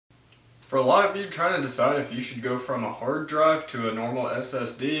For a lot of you trying to decide if you should go from a hard drive to a normal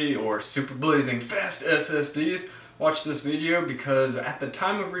SSD or super blazing fast SSDs, watch this video because at the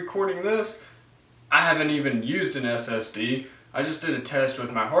time of recording this, I haven't even used an SSD. I just did a test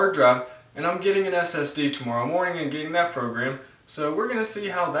with my hard drive and I'm getting an SSD tomorrow morning and getting that program. So we're going to see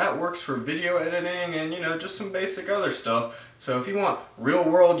how that works for video editing and just some basic other stuff. So if you want real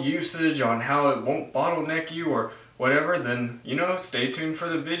world usage on how it won't bottleneck you or whatever, then stay tuned for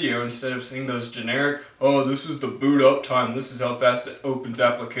the video instead of seeing those generic, oh, this is the boot up time, this is how fast it opens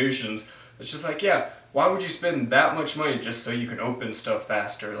applications. It's just like, yeah, why would you spend that much money just so you can open stuff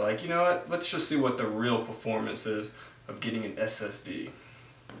faster? Like, you know what, let's just see what the real performance is of getting an SSD.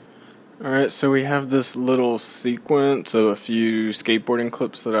 Alright, so we have this little sequence of a few skateboarding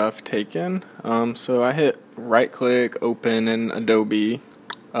clips that I've taken. So I hit right click, open in Adobe.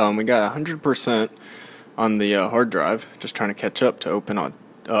 We got 100% on the hard drive, just trying to catch up to open on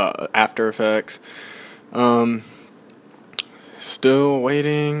After Effects. Still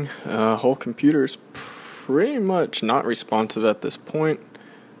waiting. Whole computer's pretty much not responsive at this point.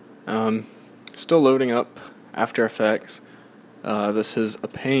 Still loading up After Effects. This is a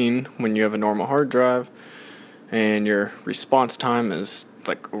pain when you have a normal hard drive and your response time is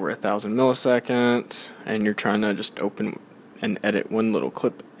like over 1,000 milliseconds and you're trying to just open and edit one little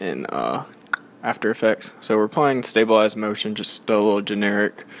clip in After Effects. So we're applying stabilized motion, just a little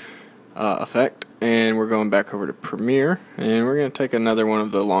generic effect, and we're going back over to Premiere and we're going to take another one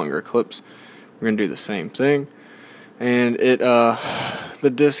of the longer clips. We're going to do the same thing, and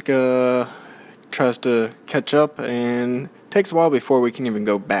the disk tries to catch up and takes a while before we can even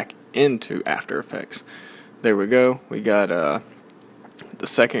go back into After Effects. There we go, we got the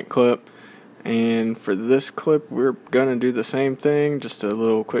second clip. And for this clip, we're gonna do the same thing, just a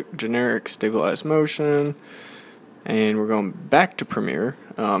little quick generic stabilized motion, and we're going back to Premiere.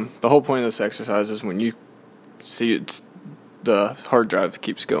 The whole point of this exercise is when you see the hard drive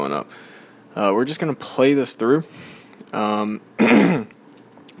keeps going up, we're just gonna play this through. The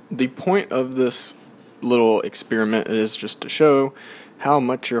point of this little experiment is just to show how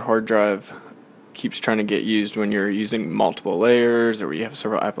much your hard drive keeps trying to get used when you're using multiple layers or you have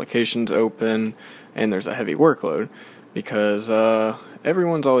several applications open and there's a heavy workload, because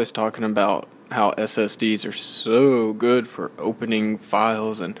everyone's always talking about how SSDs are so good for opening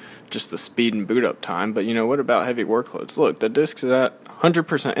files and just the speed and boot up time, but what about heavy workloads? Look, the disk's at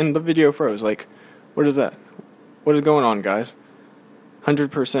 100% and the video froze. Like, what is that? What is going on, guys?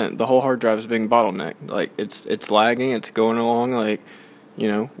 100%. The whole hard drive is being bottlenecked. Like, it's lagging, it's going along like,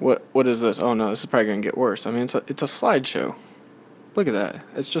 what is this? Oh no, this is probably going to get worse. I mean, it's a slideshow. Look at that.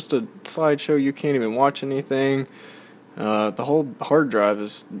 It's just a slideshow. You can't even watch anything. The whole hard drive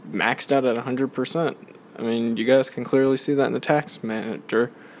is maxed out at 100%. I mean, you guys can clearly see that in the task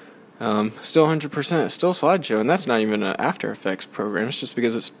manager. Still 100%, still slideshow, and that's not even an After Effects program. It's just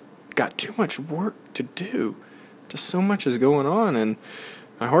because it's got too much work to do. Just so much is going on, and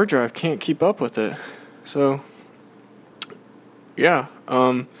my hard drive can't keep up with it. So yeah,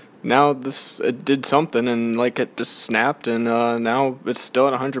 now it did something and like it just snapped, and now it's still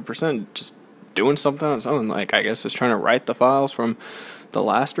at 100%, just doing something on its own. Like, I guess it's trying to write the files from the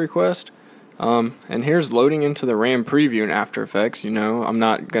last request. And here's loading into the RAM preview in After Effects. I'm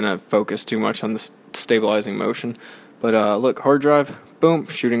not gonna focus too much on the stabilizing motion, but look, hard drive, boom,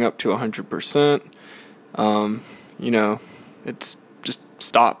 shooting up to 100%. It's just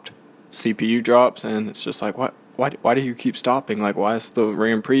stopped. CPU drops, and it's just like, what? Why do you keep stopping? Like, why is the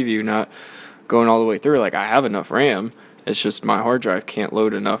RAM preview not going all the way through? Like, I have enough RAM. It's just my hard drive can't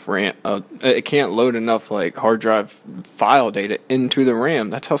load enough RAM. It can't load enough like hard drive file data into the RAM.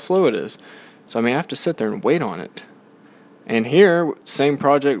 That's how slow it is. So I have to sit there and wait on it. And here, same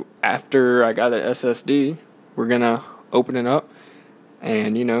project. After I got an SSD, we're gonna open it up,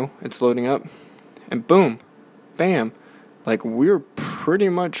 and it's loading up, and boom, bam, like we're pretty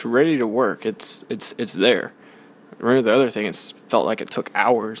much ready to work. It's there. Remember the other thing, it felt like it took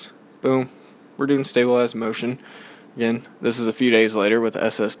hours. Boom, we're doing stabilized motion. Again, this is a few days later with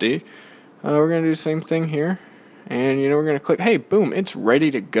SSD. We're going to do the same thing here. And, we're going to click, hey, boom, it's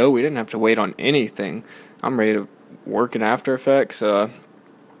ready to go. We didn't have to wait on anything. I'm ready to work in After Effects. Just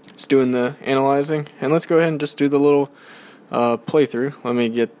doing the analyzing. And let's go ahead and just do the little playthrough. Let me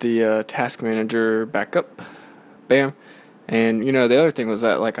get the task manager back up. Bam. And, the other thing was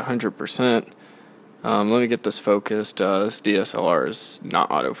at like 100%. Let me get this focused. This DSLR is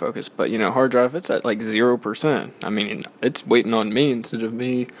not autofocus, but hard drive, it's at like 0%. I mean, it's waiting on me instead of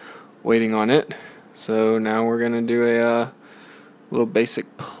me waiting on it. So now we're gonna do a little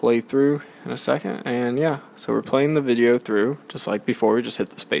basic playthrough in a second, and yeah, so we're playing the video through just like before. We just hit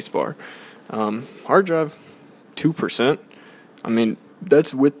the space bar. Hard drive 2%. I mean,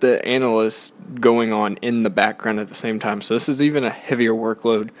 that's with the analyst going on in the background at the same time, so this is even a heavier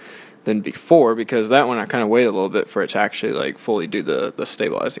workload than before, because that one I kind of waited a little bit for it to actually like fully do the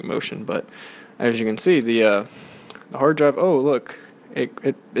stabilizing motion. But as you can see, the hard drive, oh look,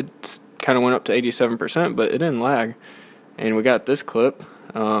 it's kind of went up to 87%, but it didn't lag. And we got this clip.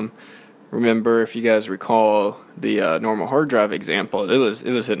 Remember, if you guys recall the normal hard drive example, it was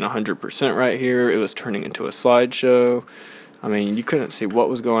hitting 100% right here. It was turning into a slideshow. I mean, you couldn't see what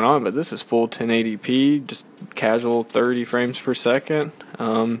was going on, but this is full 1080p, just casual 30 frames per second.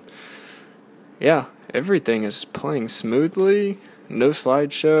 Yeah, everything is playing smoothly, no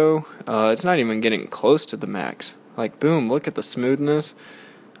slideshow. It's not even getting close to the max. Like, boom, look at the smoothness.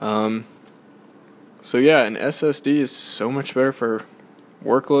 So yeah, an SSD is so much better for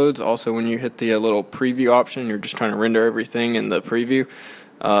workloads. Also, when you hit the little preview option, you're just trying to render everything in the preview.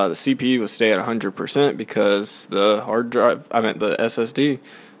 The CPU will stay at 100% because the the SSD,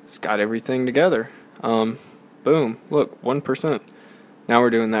 it's got everything together. Boom, look, 1%. Now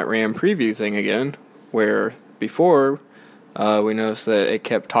we're doing that RAM preview thing again, where before we noticed that it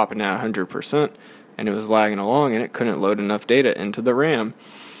kept topping at 100% and it was lagging along and it couldn't load enough data into the RAM.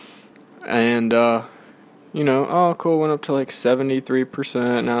 And you know, oh cool, went up to like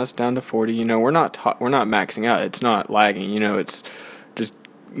 73%. Now it's down to 40. You know, we're not maxing out. It's not lagging. You know, it's just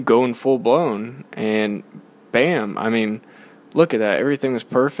going full blown, and bam! I mean, look at that. Everything was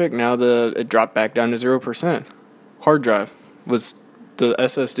perfect. Now it dropped back down to 0%. Hard drive was. The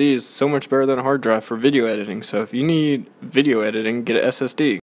SSD is so much better than a hard drive for video editing. So if you need video editing, get an SSD.